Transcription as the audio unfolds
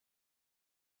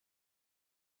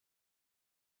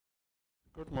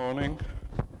Good morning.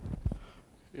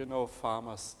 You know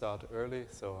farmers start early,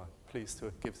 so I'm pleased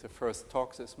to give the first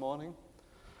talk this morning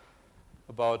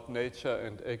about nature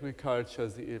and agriculture,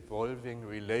 the evolving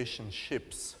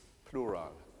relationships,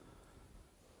 plural.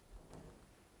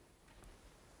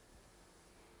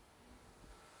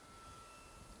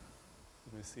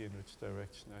 Let me see in which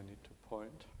direction I need to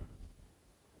point.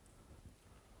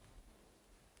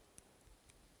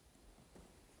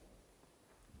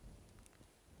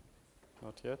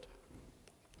 Not yet?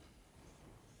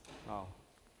 Now,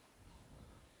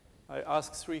 I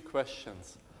ask three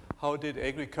questions. How did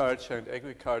agriculture and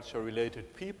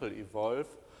agriculture-related people evolve?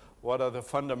 What are the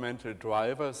fundamental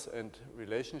drivers and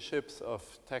relationships of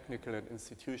technical and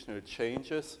institutional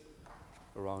changes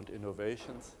around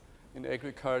innovations in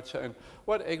agriculture? And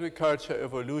what agriculture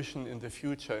evolution in the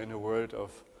future in a world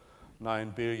of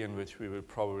 9 billion, which we will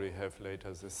probably have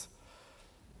later this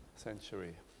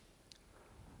century?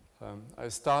 I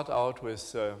start out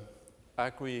with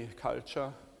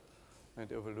agriculture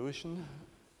and evolution,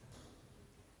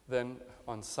 then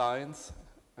on science,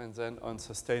 and then on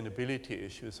sustainability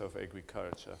issues of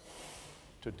agriculture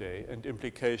today and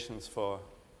implications for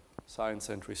science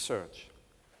and research.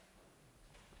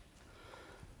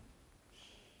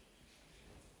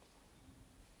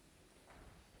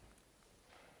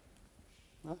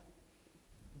 Huh?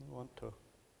 I want to.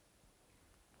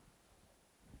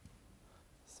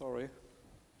 Sorry.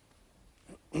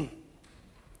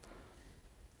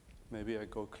 Maybe I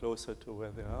go closer to where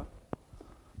they are.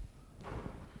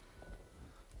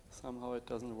 Somehow it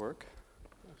doesn't work.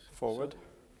 Forward.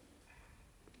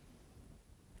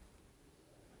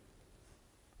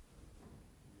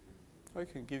 I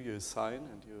can give you a sign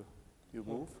and you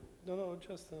move. No,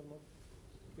 just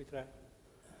we try.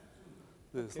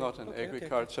 This is not an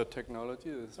agriculture technology.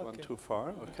 This is one too far.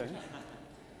 Okay.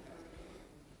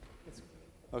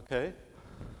 Okay.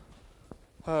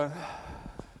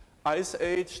 Ice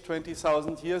Age,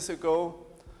 20,000 years ago,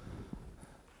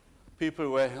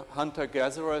 people were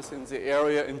hunter-gatherers in the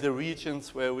area, in the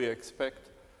regions where we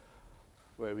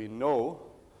know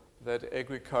that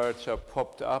agriculture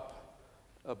popped up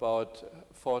about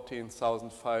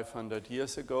 14,500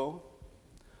 years ago.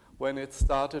 When it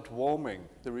started warming,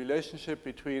 the relationship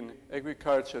between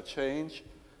agriculture change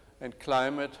and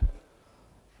climate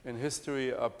in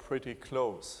history are pretty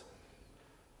close.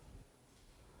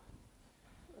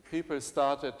 People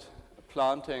started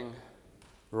planting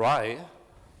rye.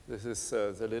 This is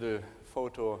the little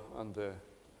photo on the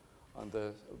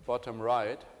bottom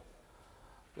right.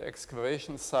 The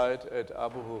excavation site at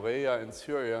Abu Hurayra in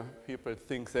Syria, people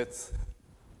think that's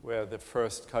where the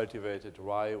first cultivated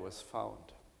rye was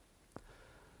found.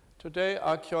 Today,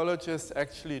 archaeologists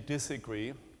actually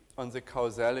disagree on the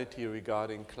causality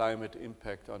regarding climate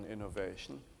impact on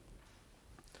innovation.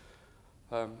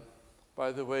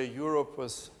 By the way, Europe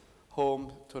was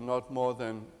home to not more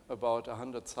than about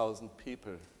 100,000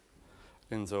 people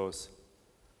in those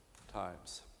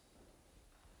times.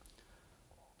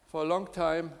 For a long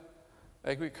time,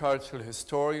 agricultural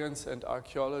historians and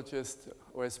archaeologists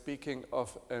were speaking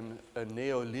of a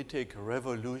Neolithic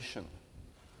revolution.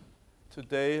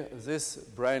 Today, this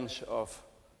branch of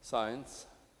scientists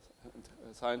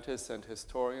and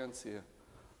historians, the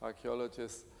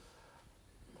archaeologists,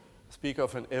 speak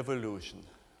of an evolution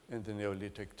in the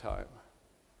Neolithic time.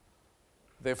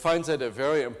 They find that a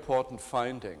very important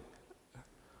finding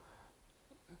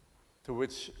to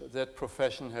which that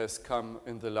profession has come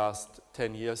in the last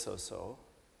 10 years or so,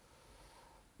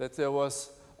 that there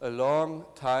was a long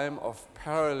time of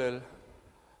parallel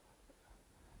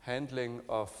handling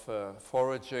of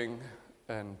foraging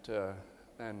and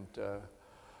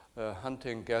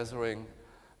hunting, gathering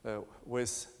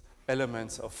with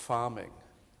elements of farming,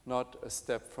 not a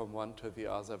step from one to the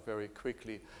other very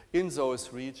quickly in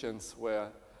those regions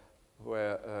where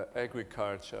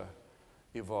agriculture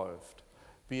evolved.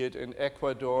 Be it in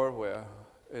Ecuador, where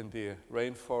in the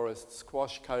rainforest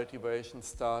squash cultivation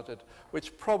started,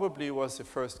 which probably was the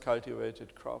first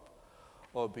cultivated crop,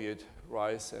 or be it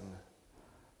rice in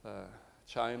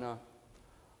China,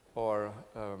 or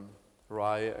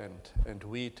rye and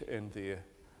wheat in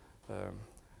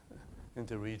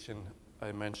the region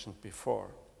I mentioned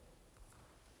before.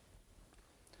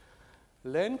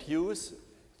 Land use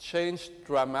changed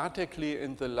dramatically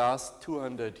in the last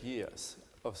 200 years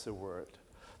of the world.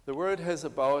 The world has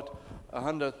about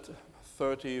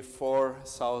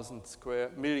 134,000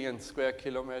 million square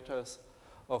kilometers,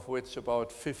 of which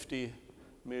about 50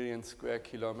 million square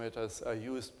kilometers are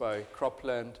used by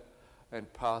cropland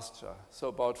and pasture. So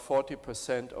about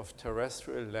 40% of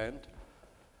terrestrial land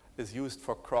is used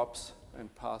for crops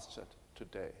and pasture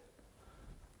today.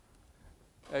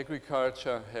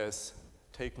 agriculture has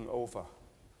taken over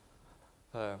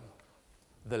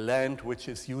the land which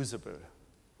is usable.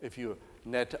 If you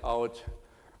net out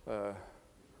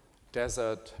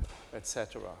desert,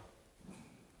 etc.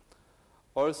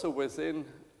 Also within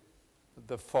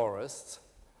the forests,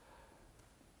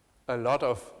 a lot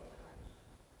of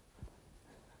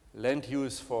land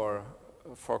use for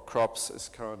crops is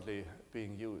currently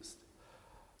being used.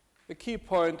 The key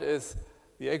point is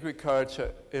the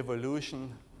agriculture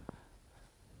evolution,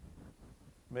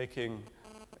 making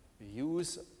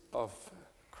use of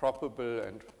croppable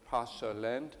and pasture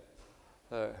land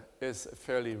is a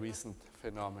fairly recent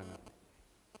phenomenon.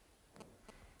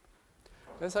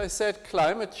 As I said,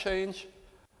 climate change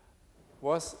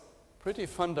was pretty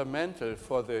fundamental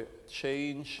for the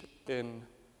change in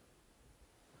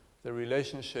the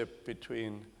relationship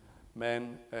between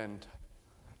man and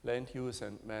land use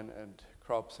and man and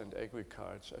crops and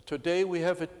agriculture. Today we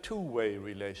have a two-way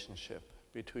relationship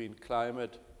between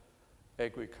climate,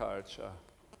 agriculture,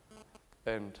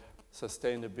 and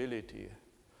sustainability.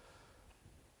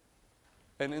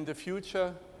 And in the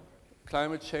future,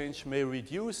 climate change may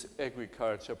reduce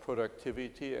agriculture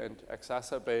productivity and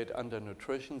exacerbate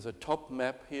undernutrition. The top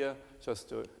map here, just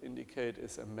to indicate,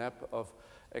 is a map of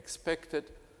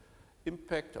expected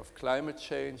impact of climate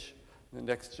change in the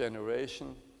next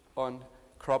generation on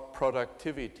crop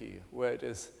productivity. Where it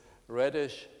is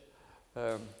reddish,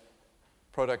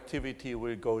 productivity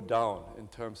will go down in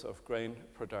terms of grain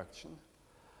production.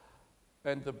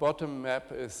 And the bottom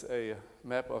map is a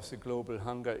map of the global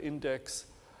hunger index,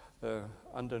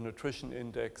 undernutrition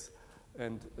index,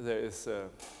 and there is an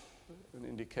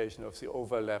indication of the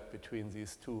overlap between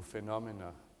these two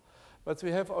phenomena. But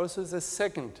we have also the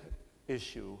second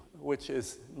issue, which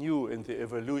is new in the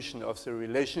evolution of the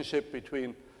relationship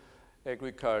between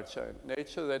agriculture and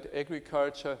nature, that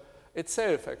agriculture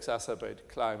itself exacerbates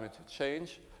climate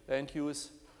change. Land use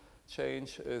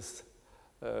change is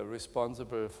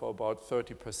responsible for about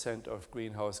 30% of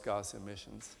greenhouse gas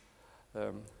emissions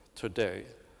today,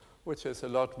 which is a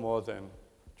lot more than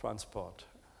transport.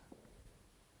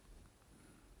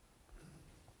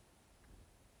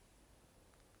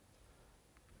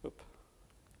 Oop,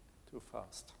 too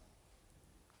fast.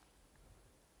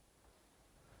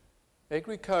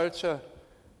 Agriculture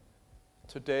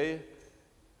today,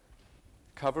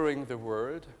 covering the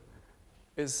world,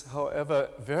 is, however,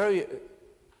 very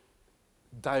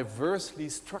diversely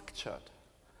structured.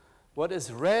 What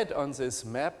is red on this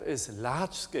map is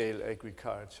large-scale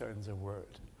agriculture in the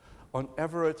world. On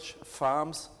average,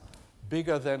 farms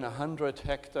bigger than 100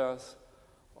 hectares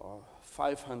or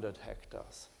 500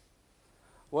 hectares.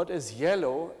 What is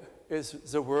yellow is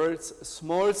the world's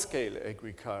small-scale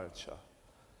agriculture,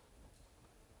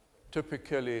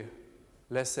 typically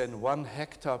less than 1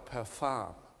 hectare per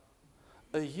farm.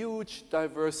 A huge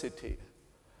diversity.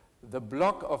 The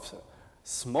block of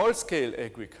small-scale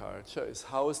agriculture is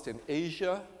housed in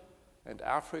Asia and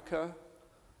Africa,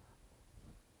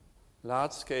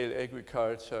 large-scale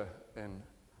agriculture in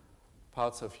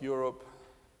parts of Europe,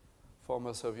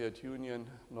 former Soviet Union,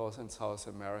 North and South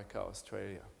America,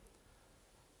 Australia.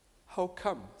 How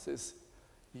come this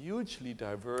hugely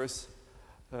diverse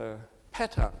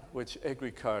pattern which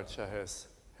agriculture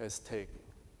has taken?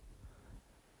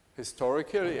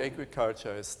 Historically,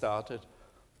 agriculture has started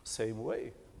the same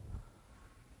way.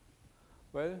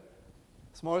 Well,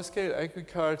 small-scale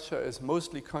agriculture is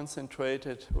mostly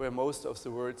concentrated where most of the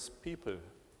world's people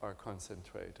are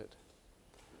concentrated.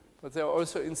 But there are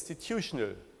also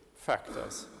institutional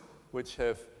factors which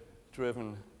have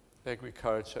driven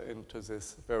agriculture into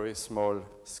this very small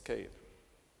scale.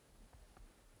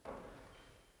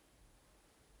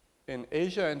 In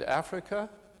Asia and Africa,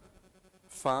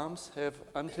 farms have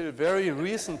until very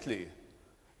recently,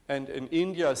 and in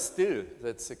India still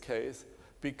that's the case,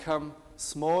 become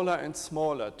smaller and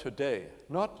smaller today,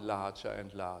 not larger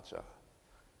and larger.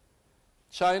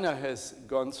 China has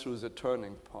gone through the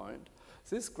turning point.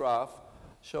 This graph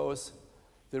shows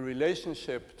the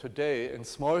relationship today in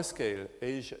small-scale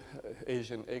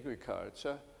Asian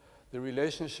agriculture, the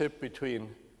relationship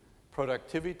between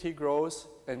productivity growth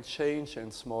and change in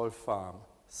small farm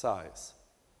size.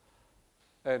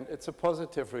 And it's a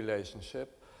positive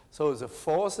relationship. So the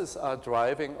forces are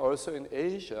driving also in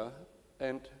Asia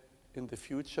and in the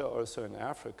future also in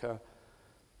Africa,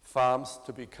 farms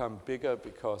to become bigger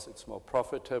because it's more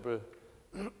profitable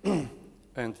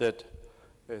and that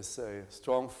is a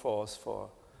strong force for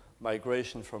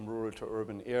migration from rural to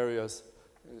urban areas,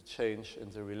 a change in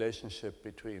the relationship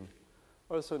between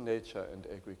also nature and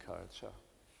agriculture.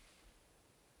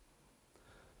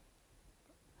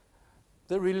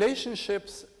 The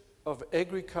relationships of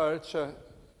agriculture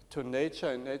to nature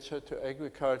and nature to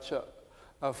agriculture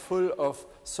are full of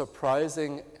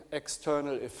surprising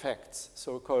external effects,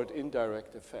 so-called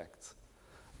indirect effects.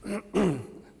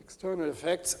 External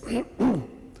effects,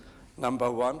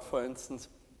 number one, for instance,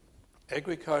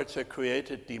 agriculture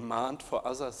created demand for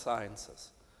other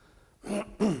sciences.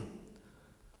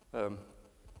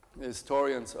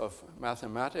 Historians of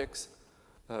mathematics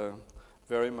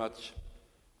very much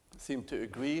seem to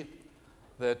agree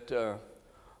that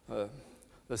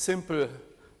the simple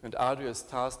and arduous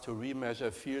task to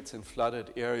remeasure fields in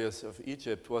flooded areas of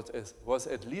Egypt was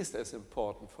at least as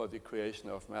important for the creation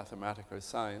of mathematical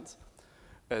science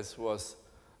as was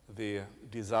the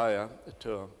desire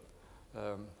to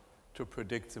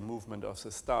predict the movement of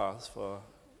the stars for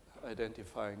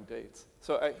identifying dates.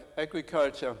 So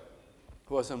agriculture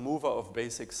was a mover of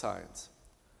basic science.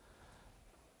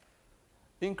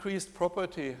 Increased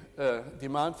property,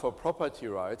 demand for property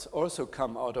rights also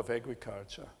come out of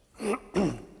agriculture,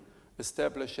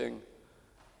 establishing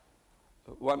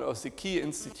one of the key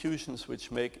institutions which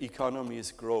make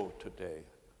economies grow today.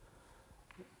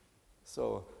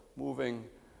 So moving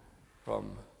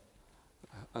from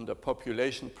under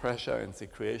population pressure and the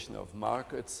creation of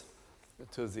markets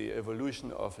to the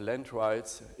evolution of land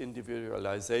rights,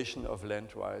 individualization of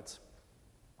land rights,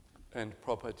 and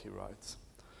property rights.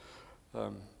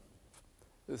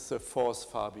 This is a force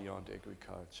far beyond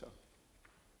agriculture.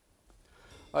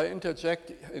 I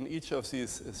interject in each of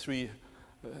these three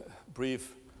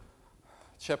brief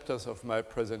chapters of my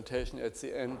presentation at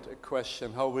the end a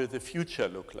question: how will the future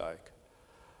look like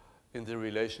in the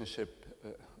relationship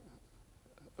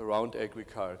around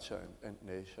agriculture and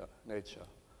nature?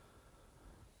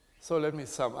 So let me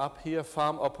sum up here.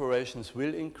 Farm operations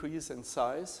will increase in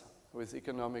size with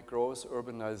economic growth,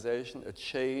 urbanization, a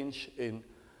change in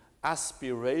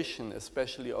aspiration,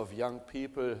 especially of young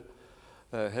people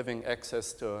having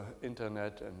access to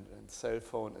internet and cell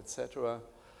phone, etc.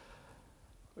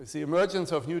 With the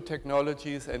emergence of new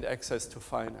technologies and access to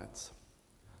finance,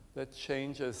 that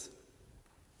changes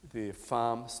the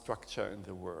farm structure in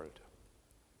the world.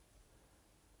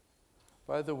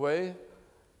 By the way,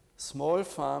 small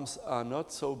farms are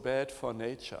not so bad for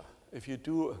nature. If you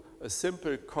do a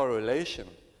simple correlation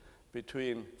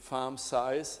between farm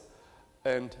size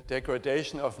and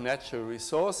degradation of natural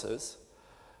resources,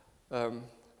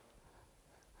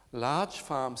 large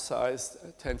farm size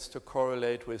tends to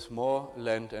correlate with more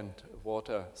land and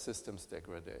water systems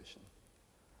degradation.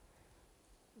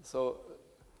 So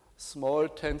small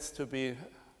tends to be,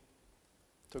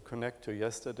 to connect to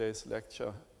yesterday's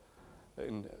lecture,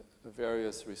 in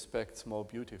various respects more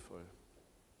beautiful.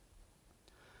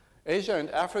 Asia and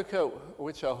Africa,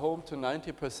 which are home to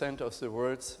 90% of the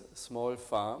world's small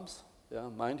farms,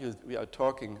 mind you, we are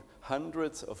talking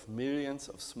hundreds of millions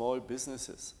of small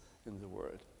businesses in the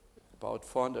world, about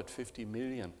 450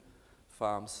 million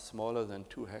farms smaller than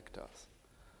 2 hectares,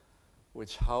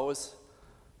 which house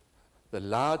the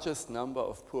largest number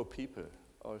of poor people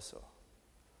also.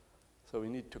 So we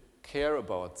need to care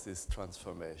about these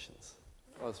transformations,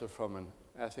 also from an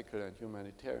ethical and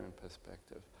humanitarian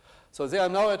perspective. So they are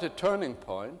now at a turning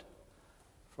point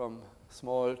from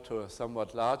small to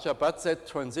somewhat larger, but that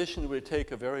transition will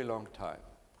take a very long time.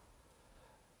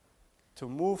 To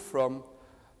move from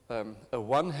a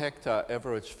 1 hectare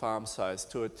average farm size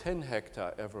to a 10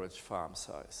 hectare average farm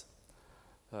size.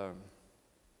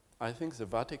 I think the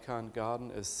Vatican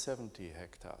garden is 70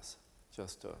 hectares,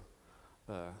 just to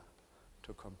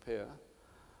compare.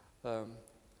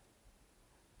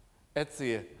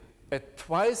 At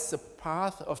twice the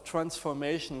path of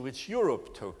transformation which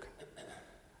Europe took,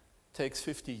 takes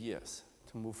 50 years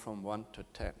to move from 1 to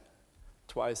 10.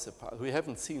 Twice the path. We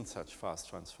haven't seen such fast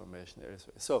transformation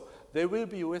elsewhere. So they will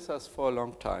be with us for a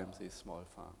long time, these small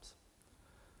farms.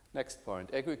 Next point,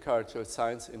 agriculture,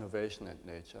 science, innovation, and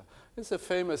nature. This is a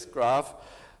famous graph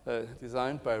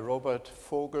designed by Robert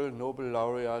Vogel, Nobel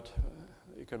laureate,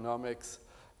 economics,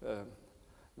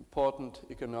 important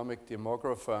economic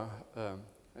demographer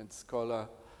and scholar,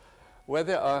 where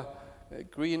there are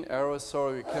green arrows,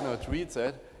 sorry we cannot read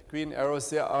that, green arrows,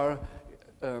 there are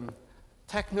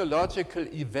technological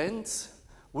events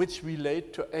which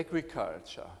relate to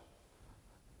agriculture.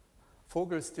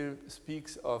 Vogel still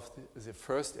speaks of the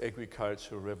first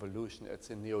agricultural revolution at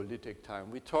the Neolithic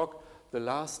time. We talk the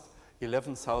last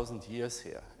 11,000 years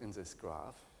here in this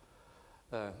graph.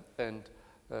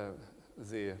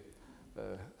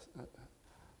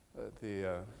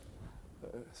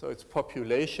 So it's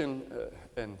population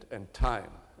and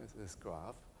time, this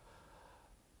graph.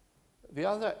 The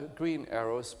other green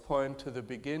arrows point to the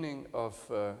beginning of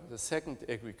the second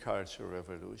agricultural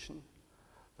revolution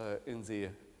in the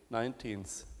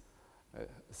 19th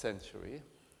century.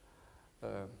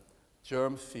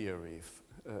 Germ theory,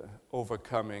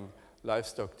 overcoming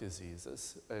livestock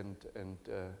diseases and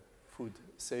food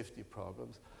safety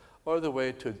problems, all the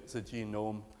way to the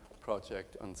genome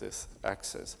project on this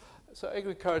axis. So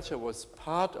agriculture was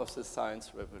part of the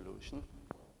science revolution.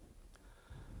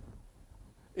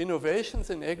 Innovations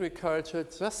in agriculture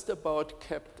just about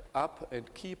kept up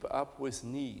and keep up with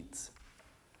needs.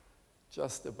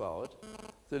 Just about.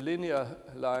 The linear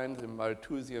line, the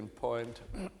Malthusian point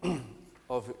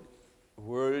of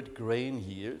world grain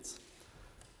yields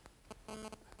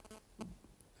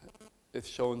is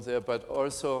shown there, but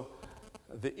also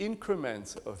the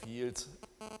increments of yields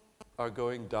are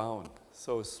going down,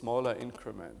 so smaller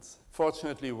increments.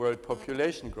 Fortunately, world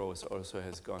population growth also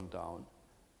has gone down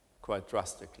quite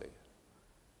drastically.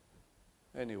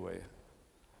 Anyway,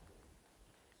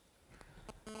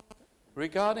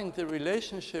 regarding the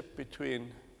relationship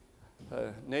between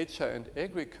nature and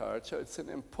agriculture, it's an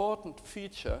important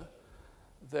feature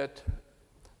that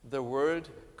the world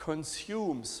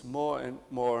consumes more and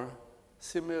more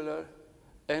similar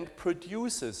and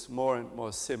produces more and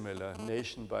more similar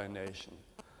nation by nation.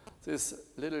 This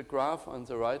little graph on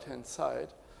the right-hand side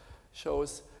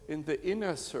shows in the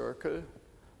inner circle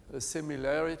a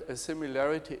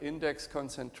similarity index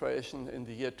concentration in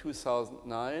the year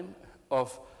 2009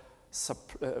 of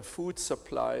food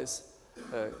supplies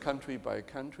country by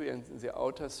country, and in the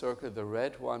outer circle, the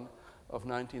red one, of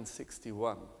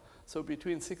 1961. So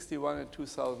between 61 and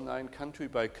 2009, country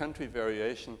by country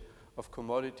variation of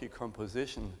commodity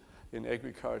composition in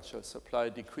agriculture supply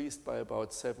decreased by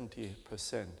about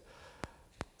 70%.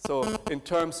 So in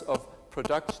terms of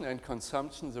production and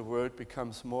consumption, the world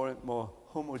becomes more and more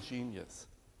homogeneous.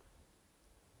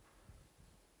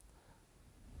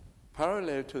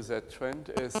 Parallel to that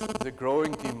trend is the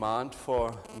growing demand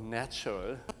for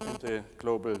natural in the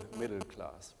global middle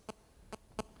class.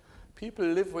 People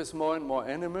live with more and more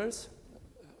animals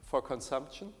for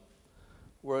consumption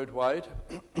worldwide.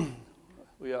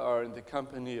 We are in the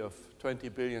company of 20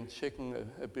 billion chicken,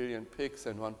 1 billion pigs,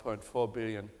 and 1.4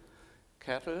 billion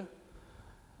cattle.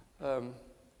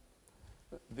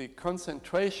 The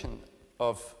concentration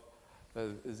of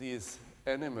these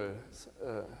animals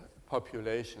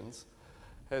populations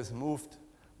has moved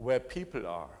where people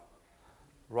are,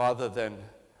 rather than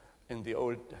in the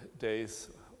old days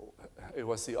it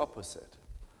was the opposite.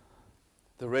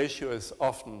 The ratio is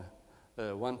often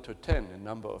 1 to 10 in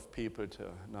number of people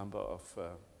to number of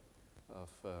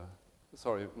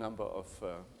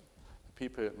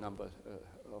people, number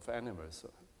of animals.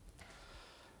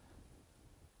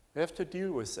 We have to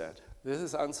deal with that. This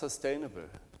is unsustainable.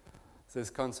 This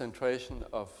concentration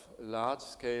of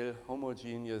large-scale,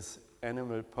 homogeneous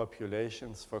animal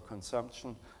populations for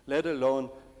consumption, let alone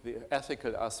the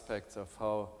ethical aspects of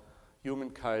how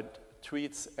humankind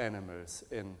treats animals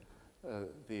in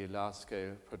the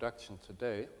large-scale production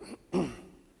today.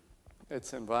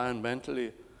 It's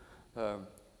environmentally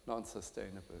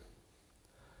non-sustainable.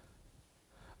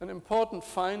 An important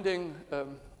finding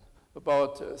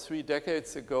about 3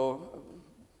 decades ago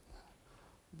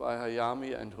by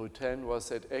Hayami and Rutten was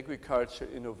that agriculture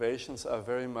innovations are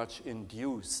very much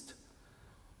induced.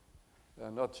 They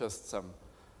are not just some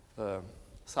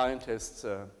scientists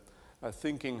are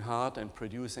thinking hard and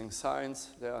producing science,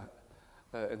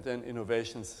 and then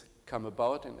innovations come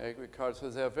about in agriculture.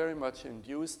 They are very much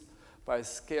induced by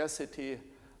scarcity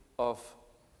of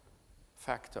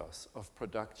factors of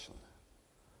production.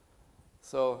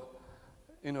 So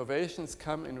innovations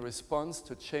come in response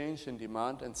to change in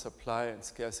demand and supply and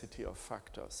scarcity of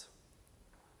factors,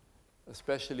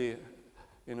 especially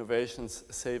innovations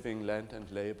saving land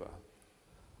and labor.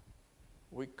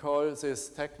 We call this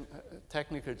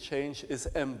technical change is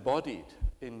embodied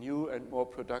in new and more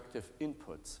productive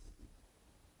inputs.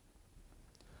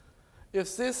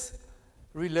 If this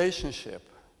relationship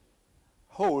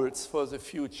holds for the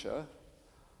future,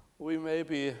 we may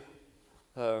be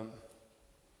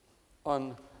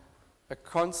on a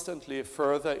constantly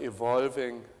further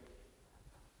evolving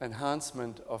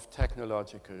enhancement of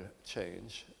technological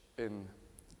change in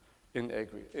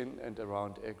and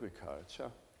around agriculture.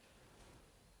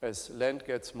 As land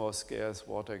gets more scarce,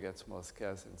 water gets more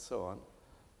scarce, and so on,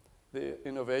 the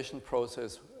innovation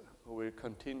process will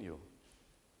continue.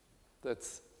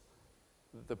 That's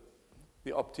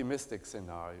the optimistic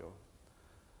scenario.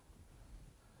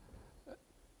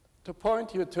 To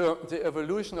point you to the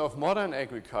evolution of modern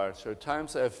agriculture,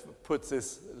 times I've put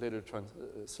this little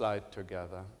slide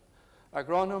together.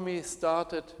 Agronomy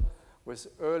started with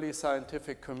early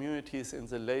scientific communities in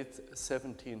the late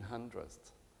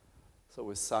 1700s, so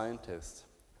with scientists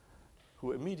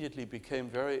who immediately became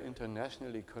very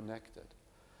internationally connected.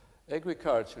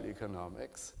 Agricultural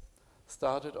economics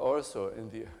started also in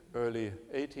the early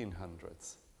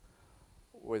 1800s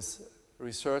with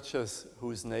researchers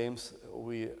whose names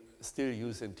we still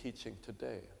use in teaching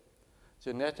today.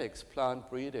 Genetics, plant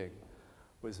breeding,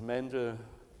 with Mendel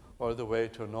all the way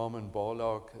to Norman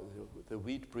Borlaug, the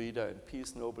wheat breeder and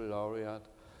Peace Nobel laureate,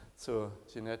 to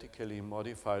genetically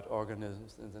modified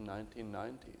organisms in the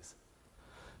 1990s.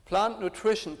 Plant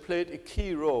nutrition played a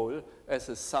key role as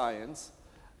a science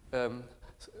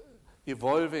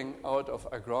evolving out of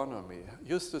agronomy.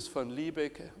 Justus von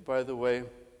Liebig, by the way,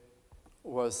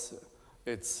 was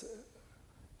its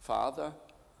father.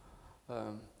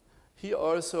 He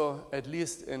also, at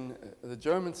least in the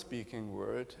German-speaking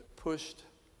world, pushed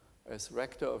as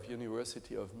rector of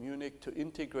University of Munich to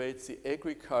integrate the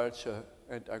agriculture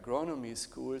and agronomy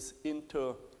schools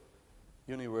into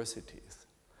universities,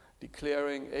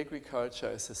 declaring agriculture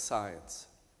as a science.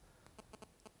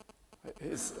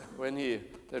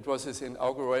 That was his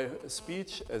inaugural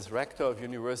speech as rector of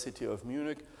University of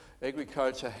Munich.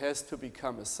 Agriculture has to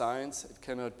become a science. It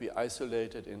cannot be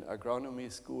isolated in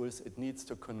agronomy schools. It needs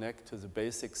to connect to the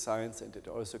basic science, and it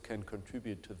also can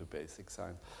contribute to the basic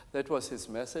science. That was his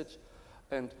message,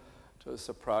 and to the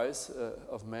surprise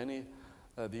of many,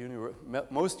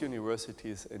 most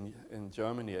universities in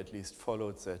Germany at least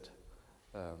followed that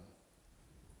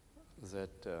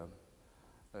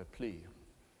plea.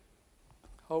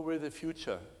 How will the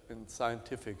future in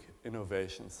scientific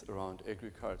innovations around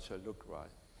agriculture look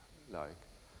like?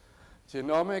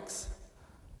 Genomics,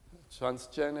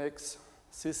 transgenics,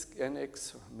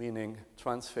 cisgenics, meaning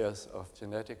transfers of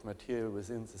genetic material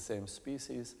within the same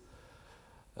species,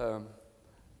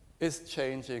 is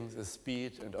changing the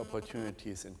speed and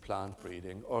opportunities in plant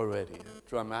breeding already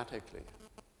dramatically.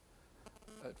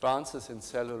 Advances in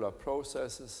cellular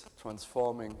processes,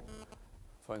 transforming,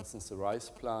 for instance, the rice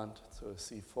plant to a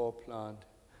C4 plant,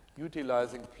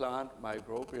 utilizing plant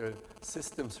microbial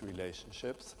systems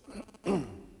relationships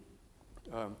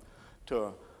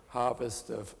to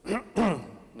harvest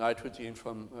nitrogen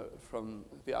from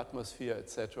the atmosphere,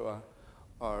 etc.,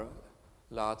 are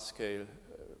large-scale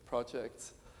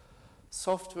projects.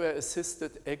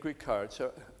 Software-assisted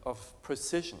agriculture of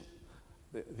precision.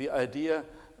 The idea,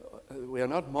 we are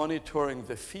not monitoring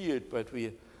the field, but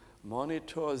we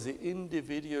monitor the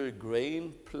individual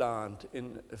grain plant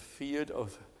in a field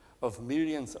of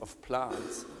millions of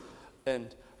plants,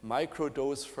 and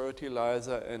microdose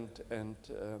fertilizer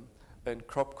and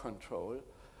crop control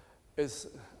is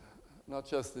not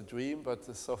just a dream, but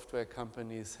the software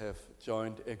companies have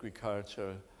joined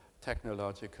agricultural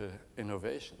technological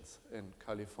innovations in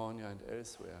California and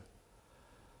elsewhere.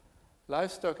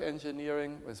 Livestock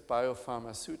engineering with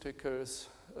biopharmaceuticals,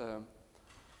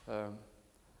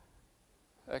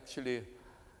 actually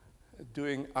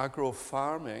doing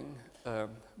agro-farming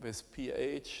with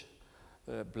pH,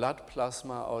 blood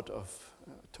plasma out of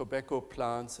tobacco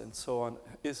plants and so on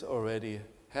is already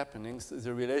happening. So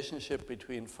the relationship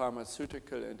between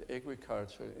pharmaceutical and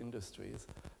agricultural industries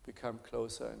become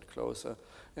closer and closer.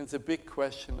 And the big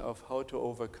question of how to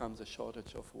overcome the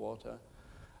shortage of water,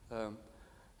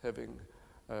 having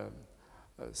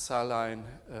saline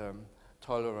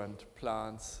tolerant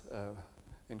plants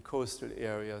in coastal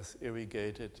areas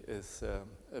irrigated is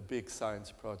a big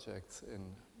science project in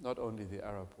not only the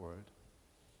Arab world.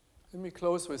 Let me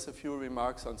close with a few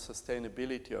remarks on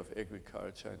sustainability of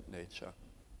agriculture and nature.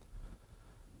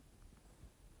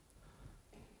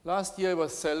 Last year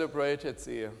was celebrated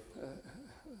the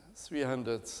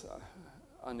 300th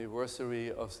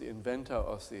anniversary of the inventor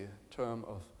of the term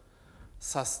of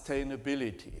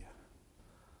sustainability.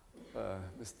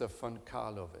 Mr. von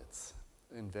Karlowitz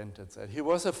invented that. He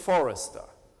was a forester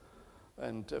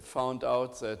and found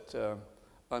out that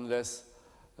unless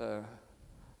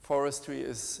forestry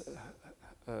is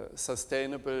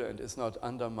sustainable and is not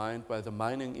undermined by the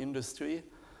mining industry,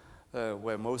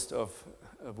 where most of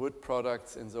wood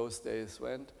products in those days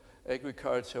went,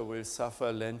 agriculture will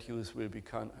suffer, land use will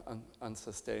become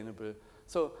unsustainable.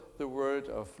 So the word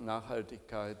of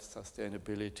Nachhaltigkeit,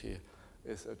 sustainability,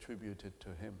 is attributed to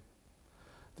him.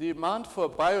 The demand for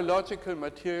biological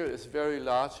material is very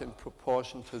large in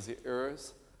proportion to the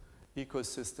Earth's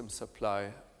ecosystem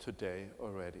supply today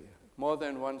already. More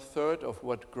than 1/3 of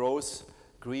what grows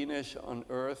greenish on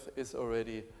Earth is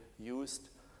already used.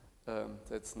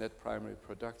 That's net primary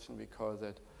production, we call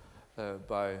that,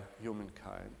 by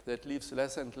humankind. That leaves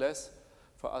less and less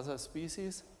for other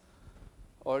species,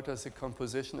 alters the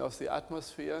composition of the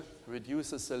atmosphere,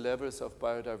 reduces the levels of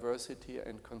biodiversity,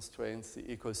 and constrains the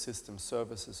ecosystem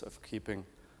services of keeping,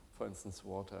 for instance,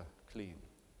 water clean.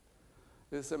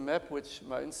 This is a map which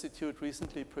my institute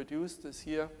recently produced this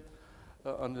year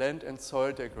on land and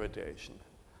soil degradation.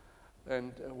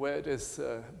 And where it is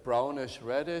brownish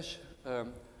reddish,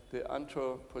 the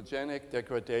anthropogenic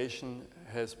degradation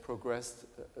has progressed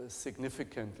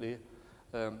significantly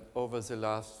over the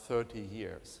last 30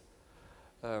 years.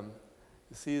 You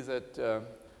see that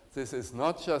this is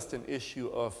not just an issue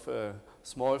of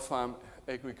small farm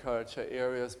agriculture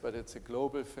areas, but it's a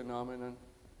global phenomenon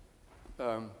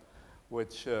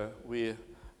which we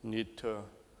need to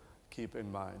keep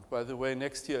in mind. By the way,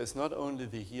 next year is not only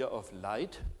the year of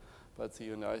light, but the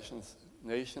United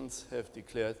Nations have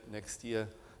declared next year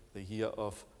the year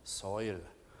of soil.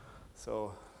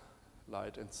 So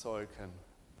light and soil can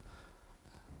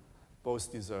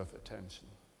both deserve attention.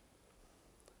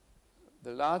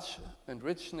 The large and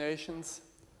rich nations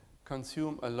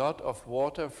consume a lot of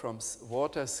water from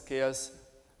water-scarce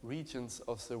regions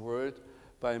of the world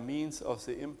by means of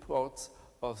the imports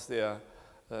of their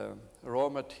raw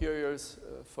materials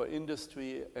for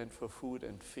industry and for food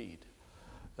and feed.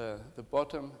 The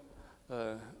bottom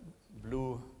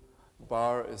blue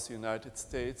bar is the United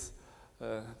States.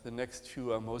 The next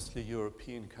few are mostly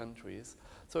European countries.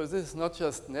 So this is not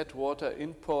just net water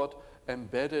import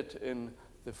embedded in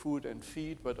the food and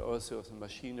feed, but also the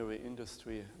machinery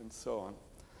industry and so on.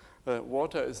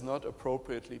 Water is not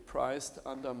appropriately priced,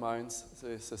 undermines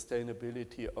the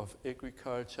sustainability of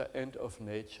agriculture and of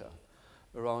nature.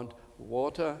 Around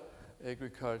water,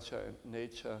 agriculture, and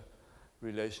nature,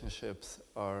 relationships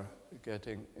are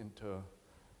getting into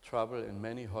trouble in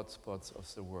many hotspots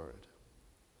of the world.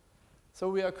 So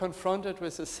we are confronted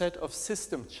with a set of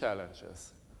system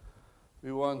challenges.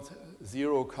 We want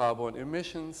zero carbon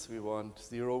emissions, we want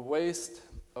zero waste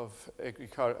of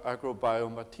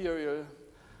agrobiomaterial,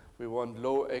 we want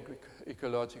low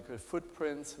ecological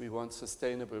footprints, we want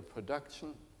sustainable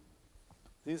production.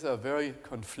 These are very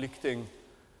conflicting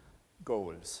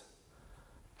goals.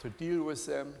 To deal with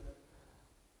them,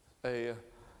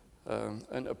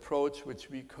 an approach which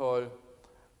we call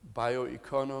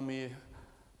bioeconomy,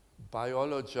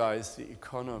 biologize the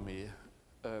economy,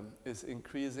 is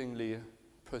increasingly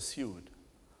pursued.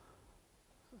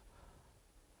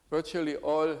 Virtually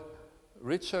all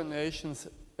richer nations,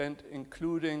 and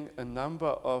including a number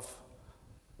of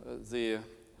the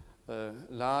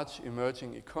large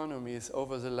emerging economies,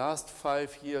 over the last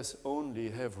 5 years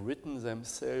only have written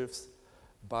themselves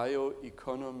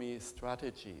bioeconomy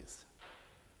strategies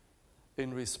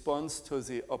in response to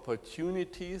the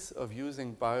opportunities of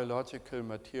using biological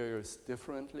materials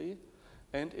differently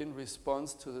and in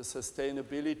response to the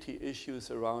sustainability issues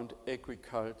around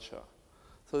agriculture.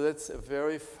 So that's a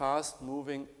very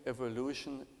fast-moving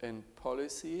evolution in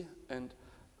policy, and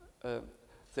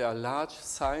there are large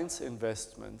science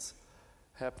investments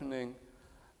happening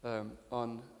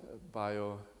on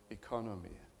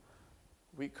bioeconomy.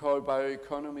 We call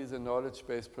bioeconomy the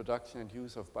knowledge-based production and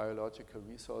use of biological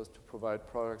resources to provide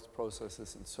products,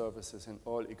 processes, and services in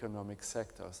all economic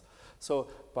sectors. So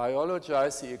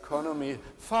biologize the economy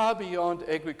far beyond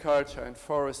agriculture and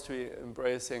forestry,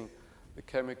 embracing the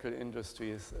chemical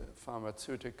industries,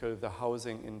 pharmaceutical, the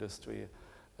housing industry,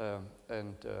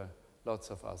 and lots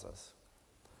of others.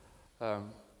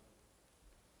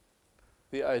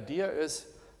 The idea is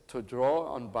to draw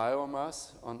on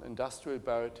biomass, on industrial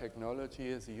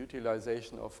biotechnology, the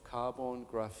utilization of carbon,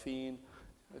 graphene,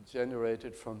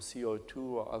 generated from CO2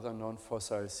 or other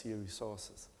non-fossil sea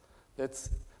resources. That's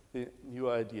the new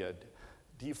idea,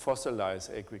 defossilize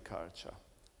agriculture,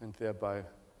 and thereby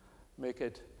make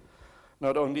it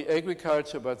not only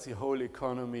agriculture, but the whole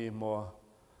economy more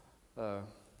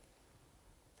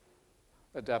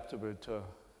adaptable to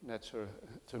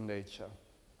nature.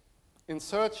 In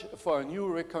search for a new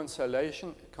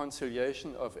reconciliation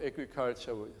of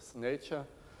agriculture with nature,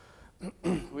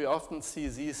 we often see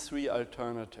these three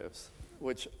alternatives,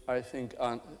 which I think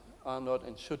are not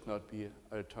and should not be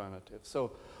alternatives.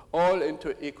 So all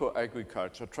into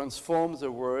eco-agriculture, transform the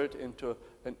world into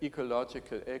an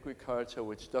ecological agriculture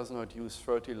which does not use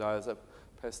fertilizer,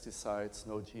 pesticides,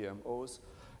 no GMOs,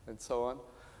 and so on.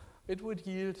 It would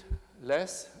yield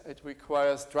less, it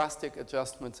requires drastic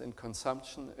adjustments in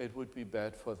consumption, it would be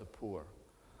bad for the poor.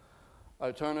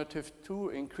 Alternative 2,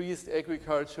 increased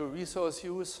agricultural resource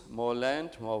use, more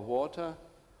land, more water,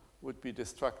 would be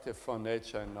destructive for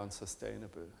nature and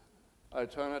non-sustainable.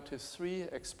 Alternative 3,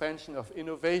 expansion of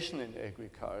innovation in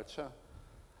agriculture.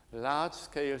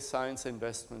 Large-scale science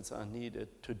investments are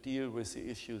needed to deal with the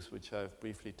issues which I've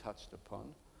briefly touched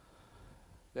upon.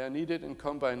 They are needed in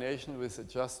combination with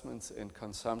adjustments in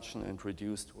consumption and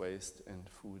reduced waste in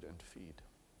food and feed.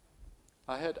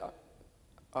 I had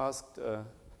asked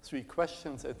 3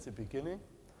 questions at the beginning.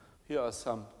 Here are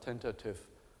some tentative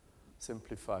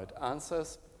simplified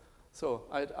answers. So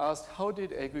I'd asked, how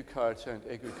did agriculture and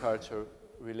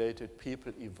agriculture-related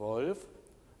people evolve?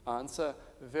 Answer,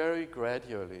 very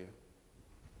gradually,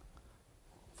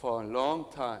 for a long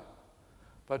time,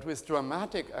 but with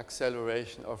dramatic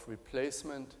acceleration of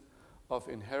replacement of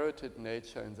inherited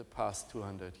nature in the past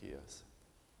 200 years.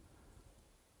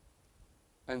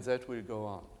 And that will go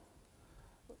on.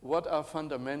 What are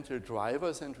fundamental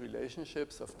drivers and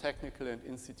relationships of technical and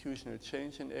institutional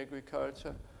change in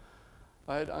agriculture?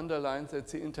 I had underlined that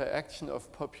the interaction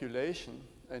of population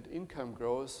and income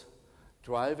growth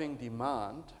driving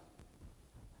demand,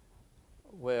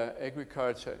 where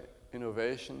agriculture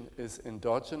innovation is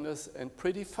endogenous and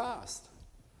pretty fast.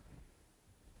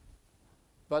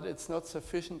 But it's not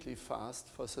sufficiently fast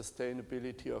for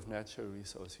sustainability of natural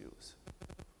resource use.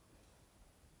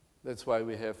 That's why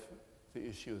we have the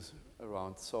issues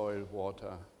around soil,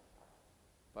 water,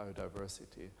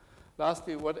 biodiversity.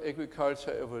 Lastly, what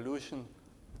agriculture evolution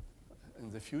in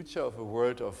the future of a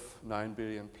world of 9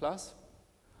 billion plus?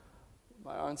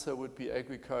 My answer would be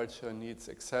agriculture needs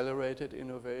accelerated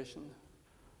innovation,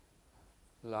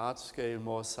 large-scale,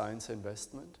 more science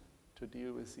investment to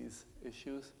deal with these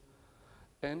issues,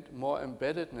 and more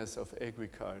embeddedness of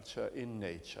agriculture in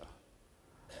nature.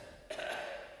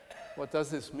 What does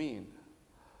this mean?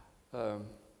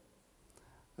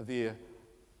 The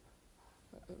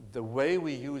way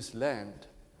we use land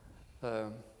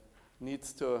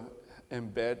needs to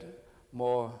embed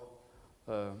more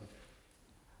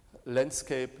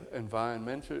landscape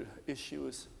environmental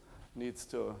issues, needs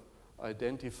to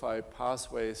identify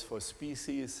pathways for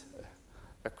species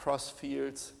across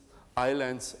fields,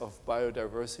 islands of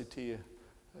biodiversity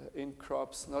in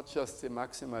crops, not just the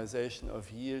maximization of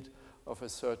yield of a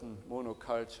certain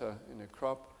monoculture in a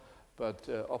crop, but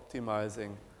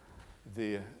optimizing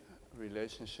the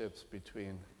relationships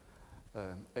between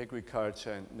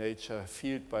agriculture and nature,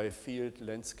 field by field,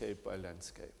 landscape by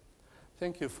landscape.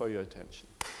 Thank you for your attention.